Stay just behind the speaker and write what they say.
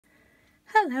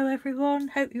Hello everyone,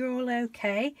 hope you're all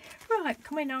okay. Right,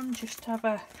 coming on just to have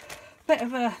a bit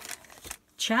of a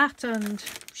chat and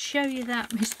show you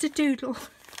that Mr. Doodle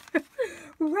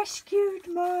rescued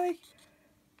my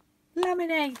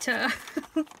laminator.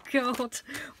 God,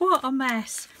 what a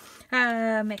mess.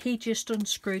 He just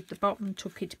unscrewed the bottom,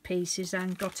 took it to pieces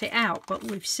and got it out, but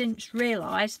we've since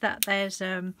realised that there's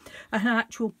an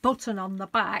actual button on the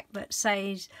back that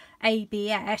says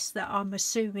ABS, that I'm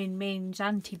assuming means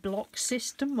anti-block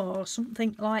system or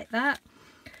something like that,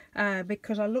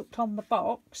 because I looked on the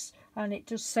box and it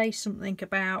does say something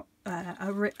about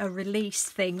a release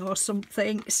thing or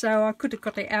something, so I could have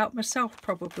got it out myself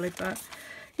probably, but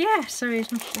yeah, so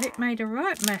it made a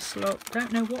right mess. Look,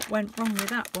 don't know what went wrong with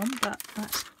that one, but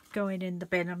that's going in the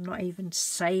bin. I'm not even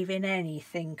saving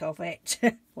anything of it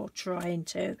or trying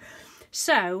to.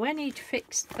 So when he'd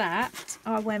fixed that,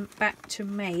 I went back to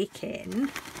making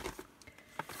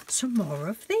some more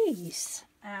of these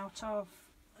out of,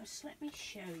 just let me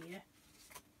show you.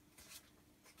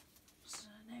 So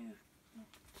now,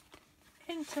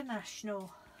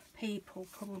 international people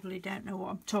probably don't know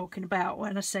what I'm talking about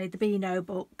when I say the Beano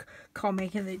book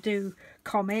comic, and they do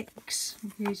comics.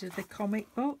 These are the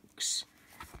comic books.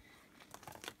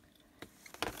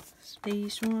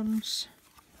 These ones.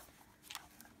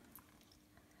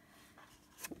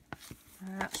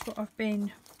 That's what I've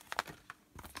been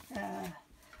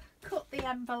cut the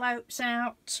envelopes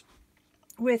out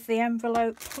with the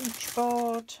envelope punch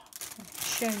board. I've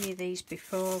shown you these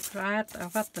before, because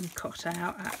I've had them cut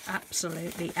out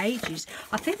absolutely ages.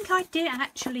 I think I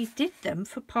actually did them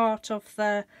for part of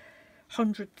the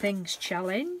 100 Things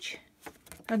challenge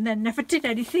and then never did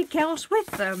anything else with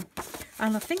them.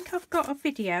 And I think I've got a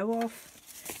video of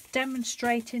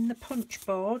demonstrating the punch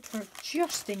board, for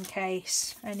just in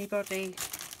case anybody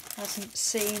hasn't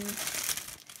seen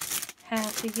how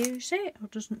to use it or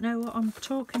doesn't know what I'm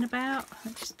talking about.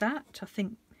 It's that. I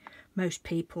think most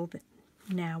people that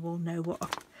now will know what an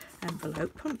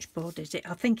envelope punch board is.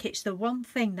 I think it's the one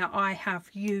thing that I have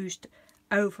used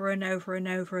over and over and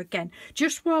over again.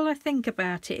 Just while I think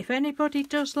about it, if anybody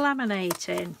does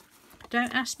laminating,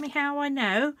 don't ask me how I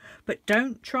know, but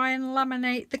don't try and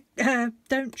laminate the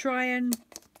don't try and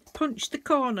punch the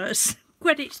corners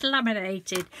when it's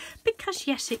laminated, because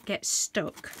yes, it gets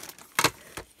stuck.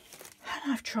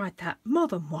 And I've tried that more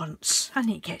than once and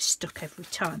it gets stuck every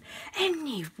time.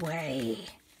 Anyway,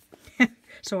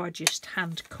 so I just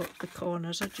hand cut the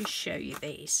corners. I'll just show you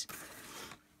these.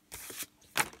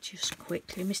 Just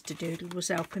quickly, Mr. Doodle was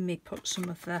helping me put some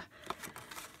of the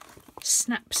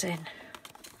snaps in.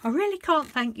 I really can't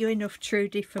thank you enough,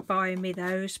 Trudy, for buying me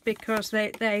those, because they're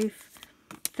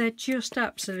just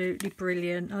absolutely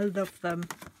brilliant. I love them.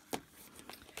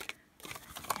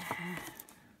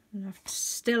 And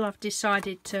I've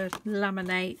decided to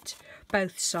laminate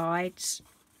both sides,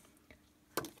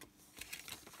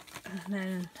 and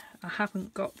then I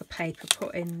haven't got the paper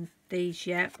put in these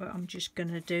yet, but I'm just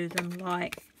going to do them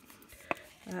like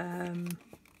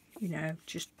you know,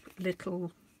 just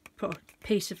little, put a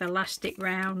piece of elastic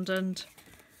round and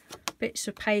bits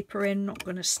of paper in. Not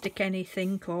going to stick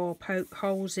anything or poke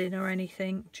holes in or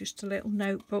anything, just a little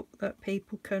notebook that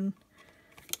people can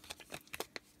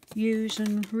use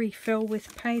and refill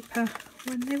with paper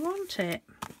when they want it.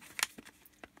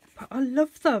 But I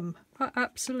love them. I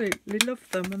absolutely love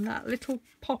them. And that little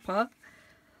popper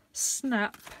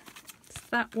snap,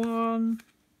 that one,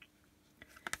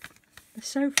 they're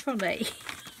so funny.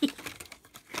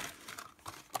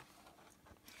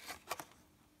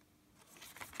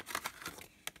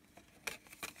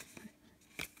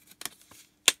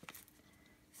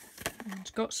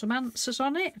 It's got some answers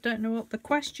on it. I don't know what the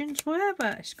questions were,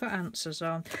 but it's got answers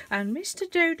on. And Mr.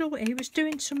 Doodle, he was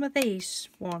doing some of these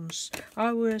ones.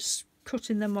 I was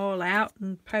cutting them all out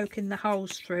and poking the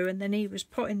holes through, and then he was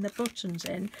putting the buttons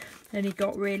in, and he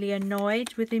got really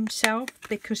annoyed with himself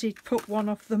because he'd put one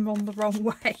of them on the wrong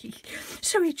way.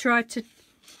 So he tried to,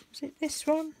 was it this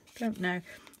one? Don't know.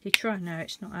 He tried, no,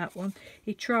 it's not that one.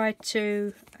 He tried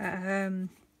to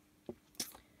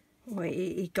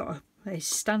he got his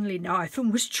Stanley knife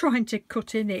and was trying to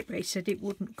cut in it, but he said it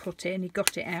wouldn't cut in. He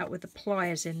got it out with the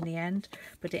pliers in the end,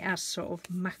 but it has sort of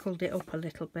mackled it up a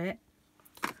little bit.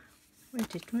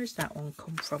 Where's that one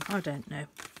come from? I don't know.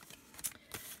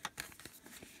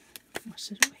 I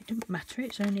said, oh, it doesn't matter,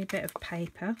 it's only a bit of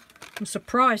paper. I'm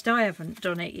surprised I haven't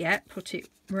done it yet, put it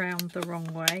round the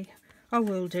wrong way. I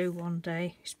will do one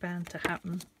day, it's bound to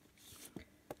happen.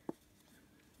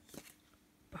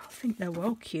 But I think they're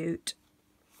well cute.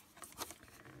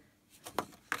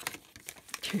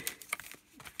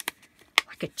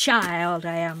 Like a child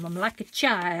I am, I'm like a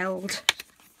child.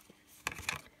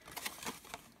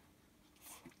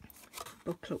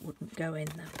 booklet wouldn't go in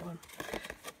that one.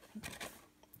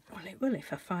 Well, it will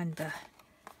if I find the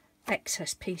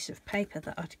excess piece of paper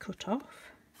that I'd cut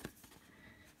off.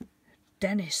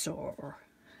 Dinosaur.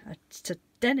 It's a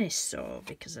dinosaur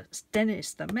because it's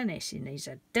Dennis the Menace and he's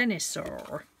a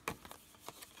dinosaur.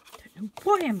 Don't know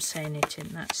why I'm saying it in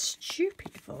that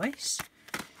stupid voice.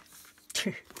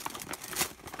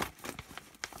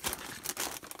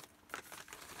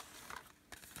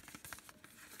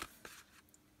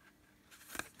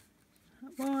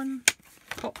 That one.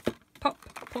 Pop, pop,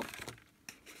 pop.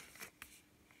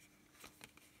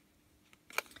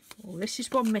 Well, this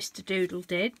is what Mr. Doodle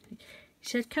did. He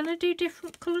said, can I do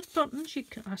different coloured buttons?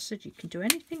 I said, you can do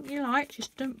anything you like,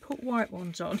 just don't put white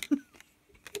ones on.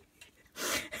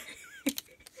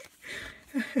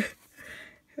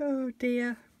 Oh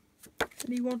dear.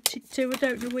 And he wanted to, I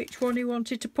don't know which one he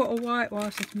wanted to put a white one.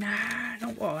 I said, nah,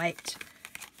 not white.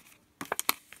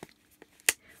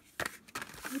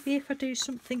 Maybe if I do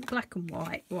something black and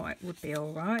white, white would be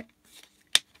alright.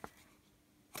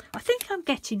 I think I'm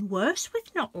getting worse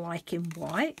with not liking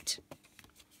white.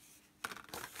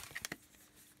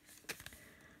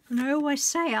 And I always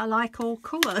say I like all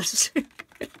colours.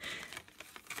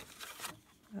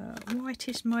 White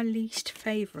is my least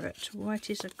favourite. White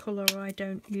is a colour I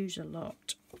don't use a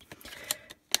lot.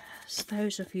 As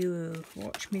those of you who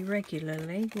watch me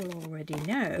regularly will already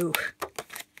know.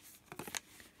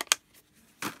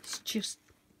 It's just,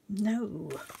 no.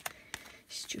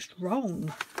 It's just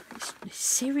wrong. It's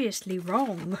seriously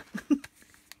wrong.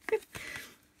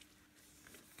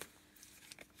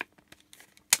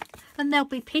 And there'll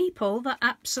be people that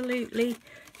absolutely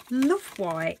love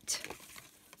white.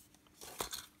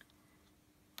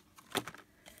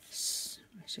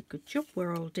 It's a good job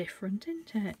we're all different,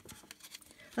 isn't it?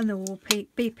 And there will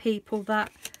be people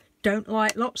that don't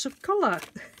like lots of colour.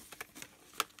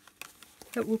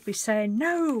 That will be saying,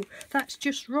 no, that's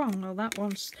just wrong. Or that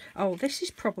one's, oh, this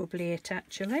is probably it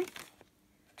actually.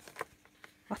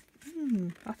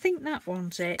 I think that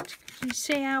one's it. You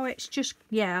see how it's just,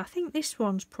 yeah, I think this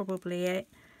one's probably it.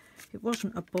 It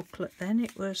wasn't a booklet then,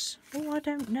 it was, oh, I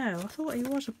don't know. I thought it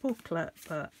was a booklet,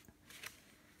 but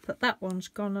that one's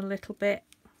gone a little bit,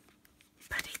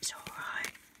 but it's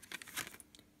alright.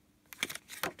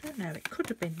 I don't know, it could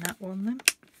have been that one then.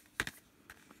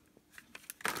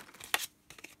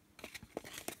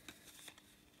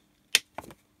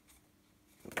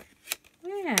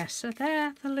 Yeah, so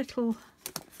they're the little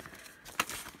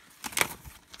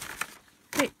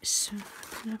bits.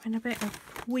 I'm having a bit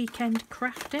of weekend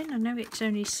crafting. I know it's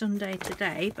only Sunday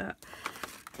today, but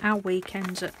our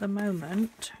weekends at the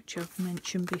moment, which I've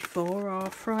mentioned before, are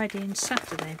Friday and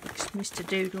Saturday because Mr.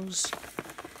 Doodle's,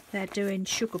 they're doing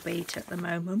sugar beet at the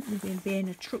moment. With him being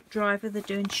a truck driver, they're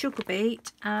doing sugar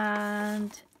beet,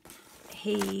 and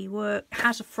he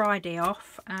has a Friday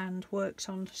off and works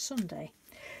on Sunday.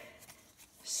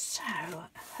 So,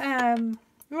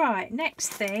 right, next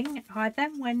thing, I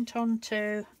then went on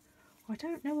to, I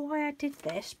don't know why I did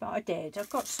this, but I did.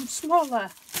 I've got some smaller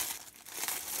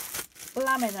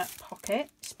laminate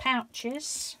pockets,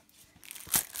 pouches,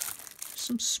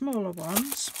 some smaller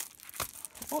ones.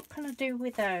 What can I do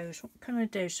with those? What can I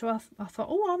do? So I thought,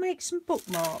 oh, I'll make some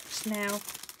bookmarks. Now,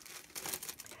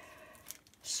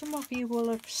 some of you will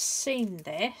have seen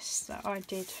this that I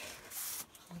did,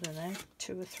 I don't know,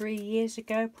 2 or 3 years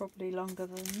ago, probably longer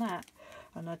than that.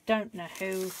 And I don't know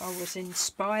who I was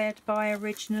inspired by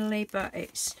originally, but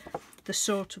it's the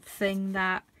sort of thing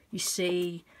that you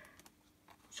see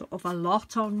sort of a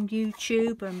lot on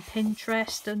YouTube and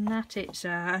Pinterest and that. It's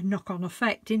a knock-on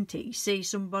effect, isn't it? You see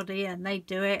somebody and they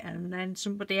do it, and then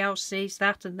somebody else sees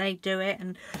that and they do it.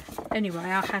 And anyway,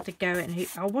 I had to go, and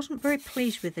I wasn't very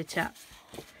pleased with it at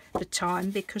the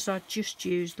time because I just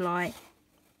used, like,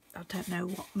 I don't know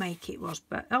what make it was,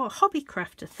 but oh,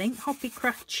 Hobbycraft, I think,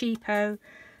 Hobbycraft cheapo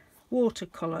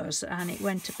watercolours, and it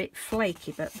went a bit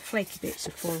flaky, but the flaky bits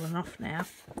have fallen off now,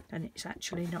 and it's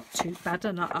actually not too bad,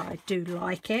 and I do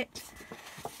like it.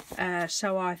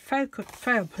 So I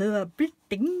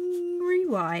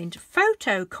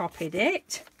photocopied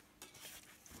it.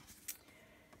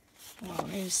 Well,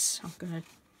 I'm going to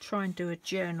try and do a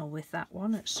journal with that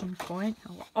one at some point.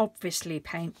 I'll obviously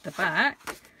paint the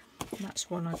back. That's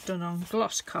one I've done on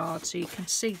gloss card, so you can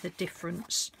see the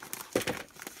difference.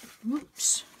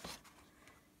 Whoops.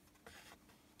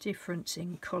 Difference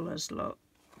in colours, look.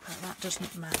 But that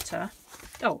doesn't matter.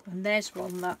 Oh, and there's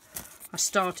one that I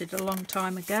started a long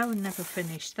time ago and never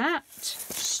finished that.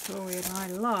 Story of my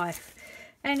life.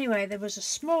 Anyway, there was a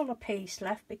smaller piece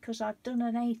left because I'd done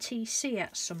an ATC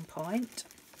at some point.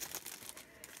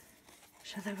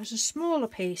 So there was a smaller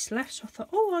piece left, so I thought,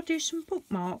 oh, I'll do some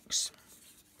bookmarks.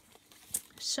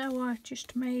 so I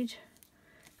just made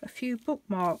a few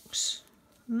bookmarks,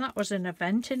 and that was an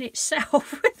event in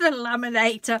itself with the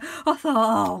laminator. I thought,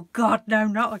 oh God, no,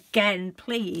 not again,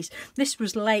 please. This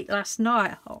was late last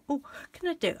night. I thought, oh, can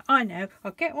I do it? I know,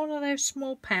 I'll get one of those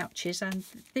small pouches, and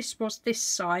this was this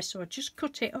size, so I just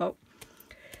cut it up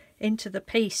into the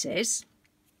pieces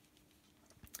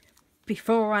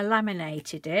before I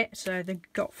laminated it. So they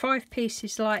got 5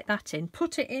 pieces like that in,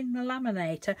 put it in the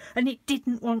laminator, and it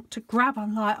didn't want to grab.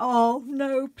 I'm like, oh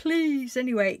no, please.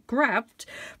 Anyway, it grabbed,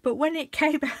 but when it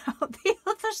came out the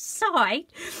other side,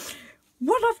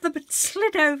 one of them had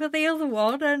slid over the other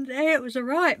one, and it was a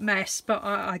right mess. But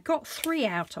I got 3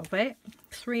 out of it,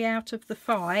 3 out of the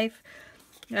 5.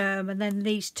 And then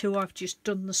these 2 I've just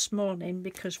done this morning,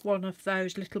 because one of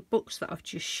those little books that I've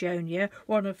just shown you,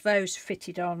 one of those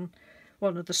fitted on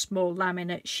one of the small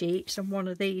laminate sheets, and one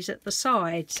of these at the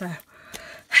side. So,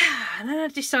 and then I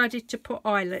decided to put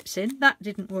eyelets in. That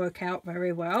didn't work out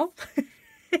very well.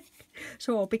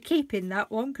 So I'll be keeping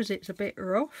that one because it's a bit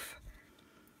rough.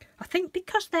 I think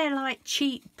because they're like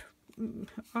cheap,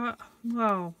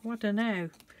 well, I don't know.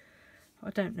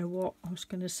 I don't know what I was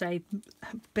going to say,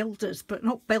 builders, but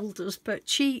not builders, but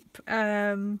cheap.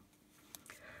 I don't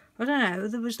know.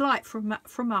 There was like from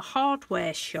a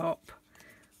hardware shop,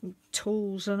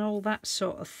 tools and all that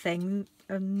sort of thing,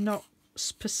 and not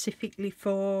specifically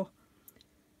for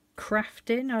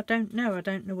crafting. I don't know. I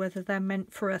don't know whether they're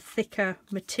meant for a thicker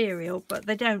material, but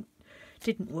they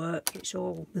didn't work. It's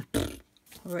all,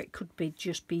 or it could be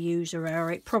just be user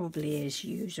error. It probably is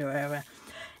user error.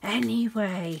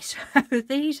 Anyway, so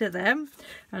these are them,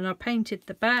 and I painted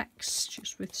the backs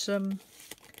just with some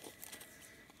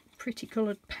pretty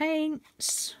coloured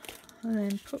paints, and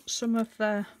then put some of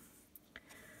my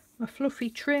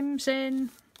fluffy trims in.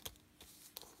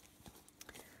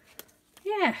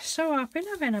 Yeah, so I've been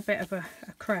having a bit of a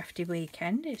crafty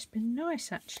weekend. It's been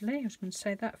nice actually. I was going to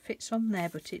say that fits on there,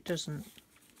 but it doesn't.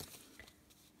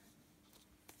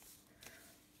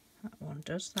 That one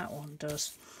does, that one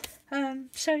does.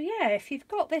 So yeah, if you've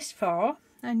got this far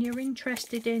and you're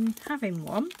interested in having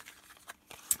one,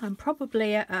 and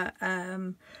probably a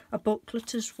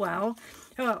booklet as well.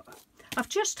 Oh, I've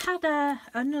just had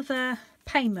another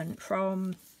payment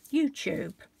from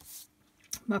YouTube.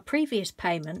 My previous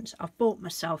payments, I've bought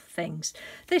myself things.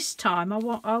 This time I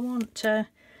want to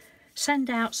send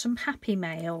out some happy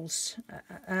mails.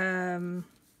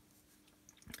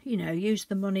 You know, use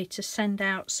the money to send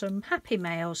out some happy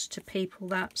mails to people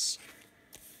that's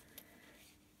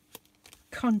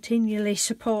continually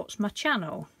supports my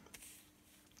channel,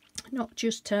 not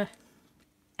just to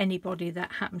anybody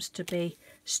that happens to be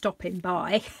stopping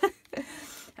by.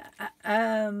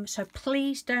 So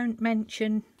please don't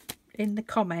mention in the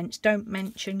comments, don't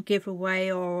mention giveaway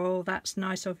or oh, that's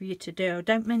nice of you to do.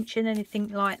 Don't mention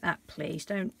anything like that, please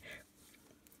don't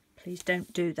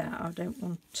do that. I don't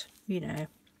want, you know.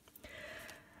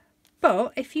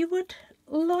 But if you would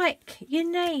like your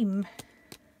name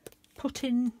put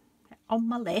in on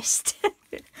my list,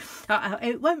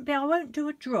 it won't be, I won't do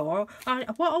a draw.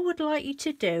 What I would like you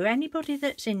to do, anybody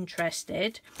that's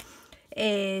interested,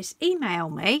 is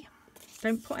email me.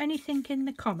 Don't put anything in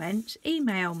the comments.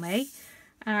 Email me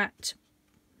at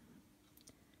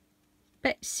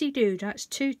BettsyDoodle, that's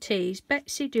 2 T's,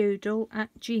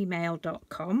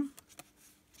 BettsyDoodle@gmail.com.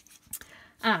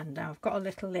 And I've got a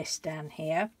little list down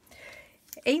here.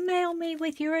 Email me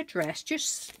with your address.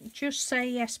 Just say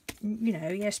yes, you know,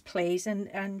 yes please,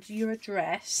 and your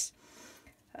address.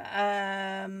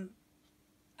 And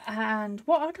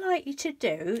what I'd like you to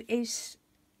do is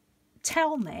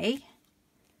tell me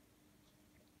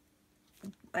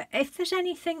if there's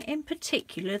anything in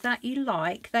particular that you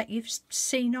like, that you've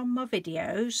seen on my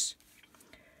videos.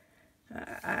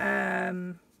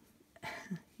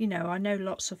 You know, I know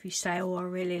lots of you say, oh, I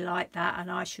really like that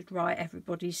and I should write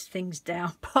everybody's things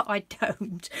down, but I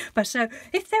don't. But so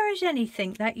if there is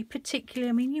anything that you particularly,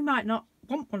 I mean, you might not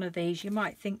want one of these, you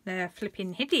might think they're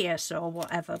flipping hideous or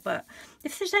whatever, but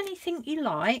if there's anything you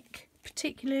like,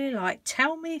 particularly like,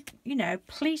 tell me, you know,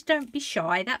 please don't be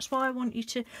shy. That's why I want you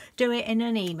to do it in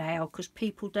an email, because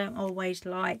people don't always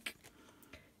like,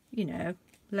 you know,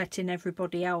 letting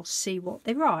everybody else see what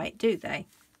they write, do they?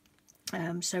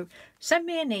 So send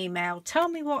me an email, tell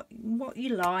me what you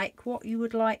like, what you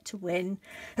would like to win.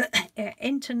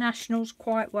 International's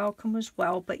quite welcome as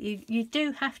well, but you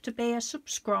do have to be a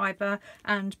subscriber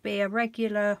and be a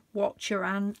regular watcher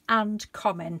and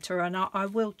commenter, and I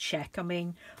will check. I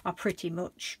mean, I pretty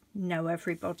much know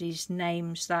everybody's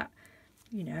names that,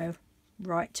 you know,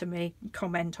 write to me,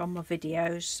 comment on my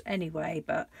videos anyway,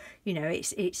 but you know,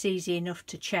 it's easy enough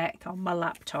to check on my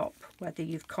laptop whether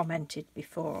you've commented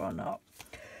before or not.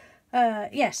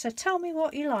 Yeah, so tell me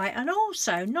what you like, and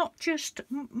also not just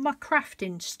my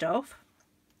crafting stuff,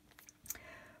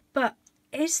 but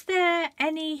is there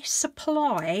any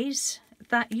supplies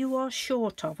that you are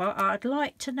short of? I'd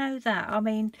like to know that. I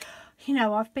mean, you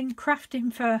know, I've been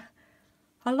crafting for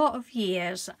a lot of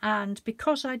years, and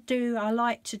because I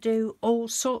like to do all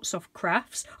sorts of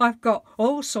crafts, I've got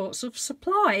all sorts of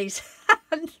supplies.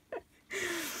 And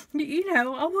you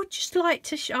know, I would just like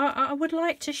to I would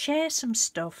like to share some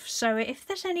stuff. So if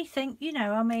there's anything, you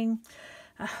know, I mean,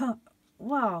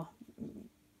 well,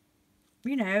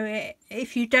 you know,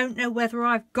 if you don't know whether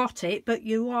I've got it but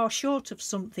you are short of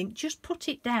something, just put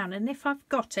it down, and if I've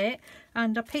got it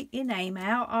and I pick your name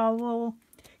out, I will,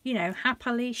 you know,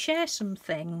 happily share some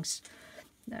things.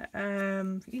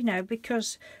 You know,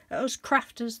 because us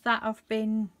crafters that have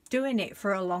been doing it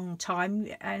for a long time,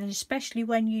 and especially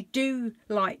when you do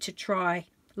like to try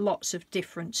lots of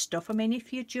different stuff. I mean,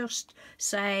 if you just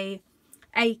say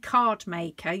a card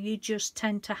maker, you just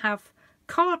tend to have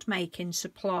card making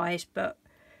supplies, but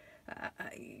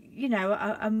you know,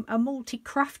 a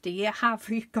multi-crafter,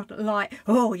 you've got like,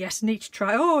 oh yes, need to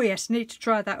try, oh yes, need to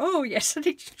try that, oh yes, I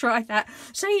need to try that.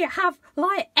 So you have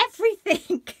like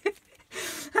everything.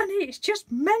 And it's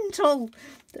just mental.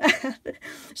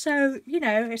 So, you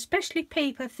know, especially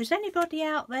people, if there's anybody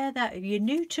out there that you're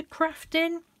new to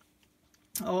crafting,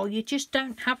 or you just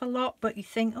don't have a lot, but you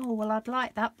think, oh well, I'd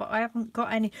like that, but I haven't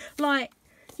got any, like,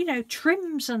 you know,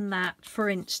 trims and that, for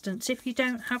instance, if you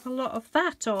don't have a lot of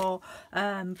that, or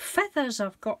feathers.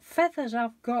 I've got feathers,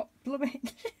 I've got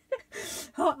blooming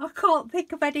I can't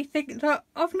think of anything that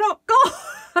I've not got.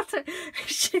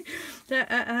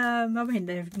 I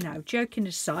mean, no, joking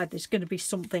aside, there's going to be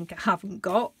something I haven't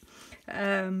got,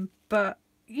 but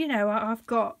you know, I've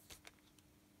got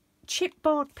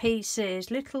chipboard pieces,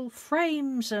 little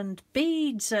frames and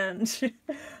beads, and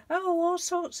oh, all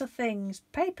sorts of things.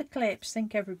 Paper clips. I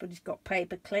think everybody's got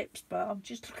paper clips, but I'm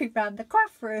just looking around the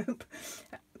craft room.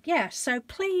 Yeah, so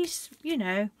please, you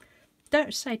know,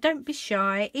 don't be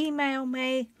shy. Email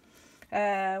me.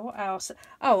 What else?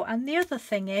 Oh, and the other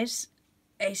thing is,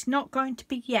 it's not going to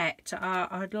be yet.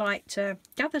 I'd like to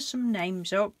gather some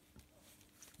names up,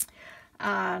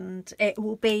 and it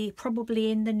will be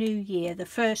probably in the new year, the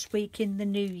first week in the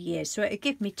new year, so it'll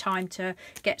give me time to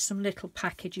get some little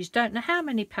packages. Don't know how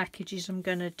many packages I'm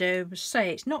going to do.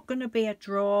 Say it's not going to be a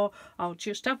draw. I'll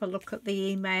just have a look at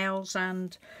the emails,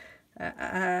 and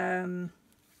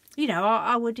you know,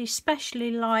 I would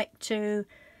especially like to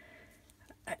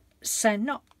send,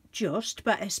 not just,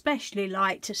 but especially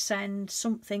like to send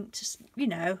something to, you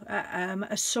know,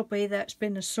 a subby that's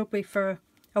been a subby for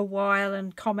a while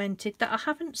and commented that I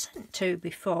haven't sent to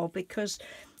before, because,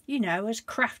 you know, as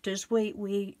crafters,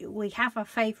 we have our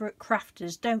favourite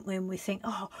crafters, don't we? And we think,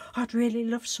 oh, I'd really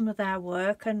love some of their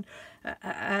work, and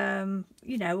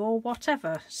you know, or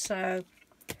whatever. So,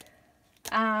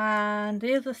 and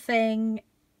the other thing,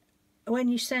 when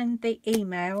you send the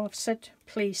email, I've said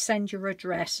please send your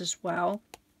address as well.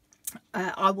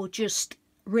 I will just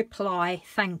reply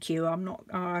thank you.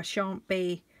 I shan't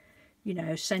be, you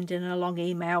know, sending a long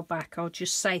email back. I'll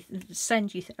just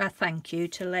send you a thank you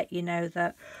to let you know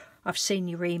that I've seen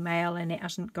your email and it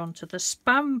hasn't gone to the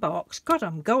spam box. God,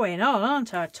 I'm going on,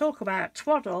 aren't I? Talk about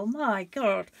twaddle, my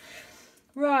God.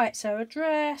 Right, so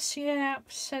address, yeah,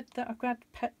 I've said that I've got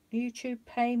YouTube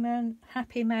payment,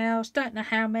 happy mails, don't know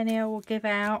how many I will give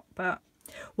out, but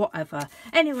whatever.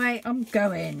 Anyway, I'm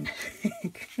going,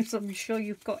 because I'm sure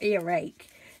you've got earache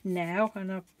now,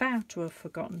 and I'm bound to have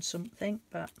forgotten something,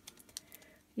 but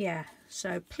yeah,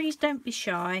 so please don't be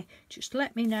shy. Just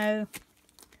let me know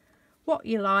what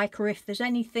you like, or if there's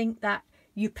anything that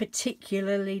you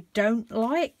particularly don't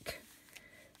like.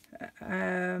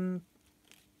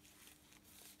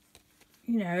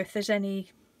 You know, if there's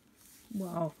any,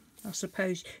 well, I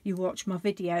suppose you watch my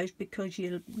videos because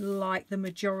you like the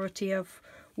majority of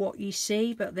what you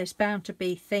see, but there's bound to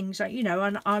be things that, you know,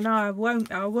 and I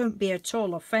won't be at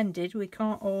all offended. We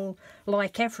can't all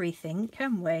like everything,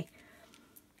 can we?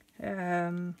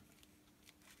 But,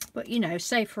 you know,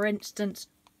 say for instance,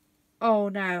 oh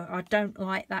no, I don't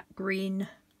like that green,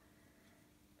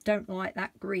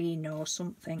 or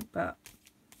something, but,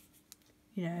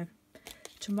 you know,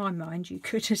 to my mind, you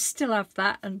could still have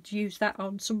that and use that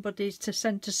on somebody's to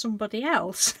send to somebody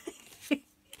else.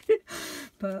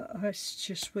 But it's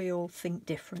just, we all think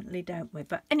differently, don't we?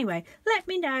 But anyway, let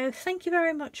me know. Thank you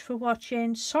very much for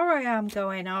watching. Sorry I'm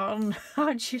going on.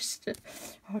 I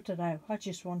don't know, I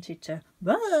just wanted to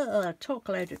talk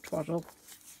a load of twaddle.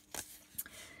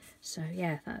 So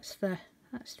yeah, that's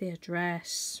the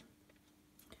address.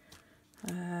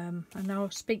 And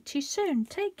I'll speak to you soon.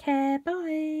 Take care.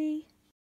 Bye.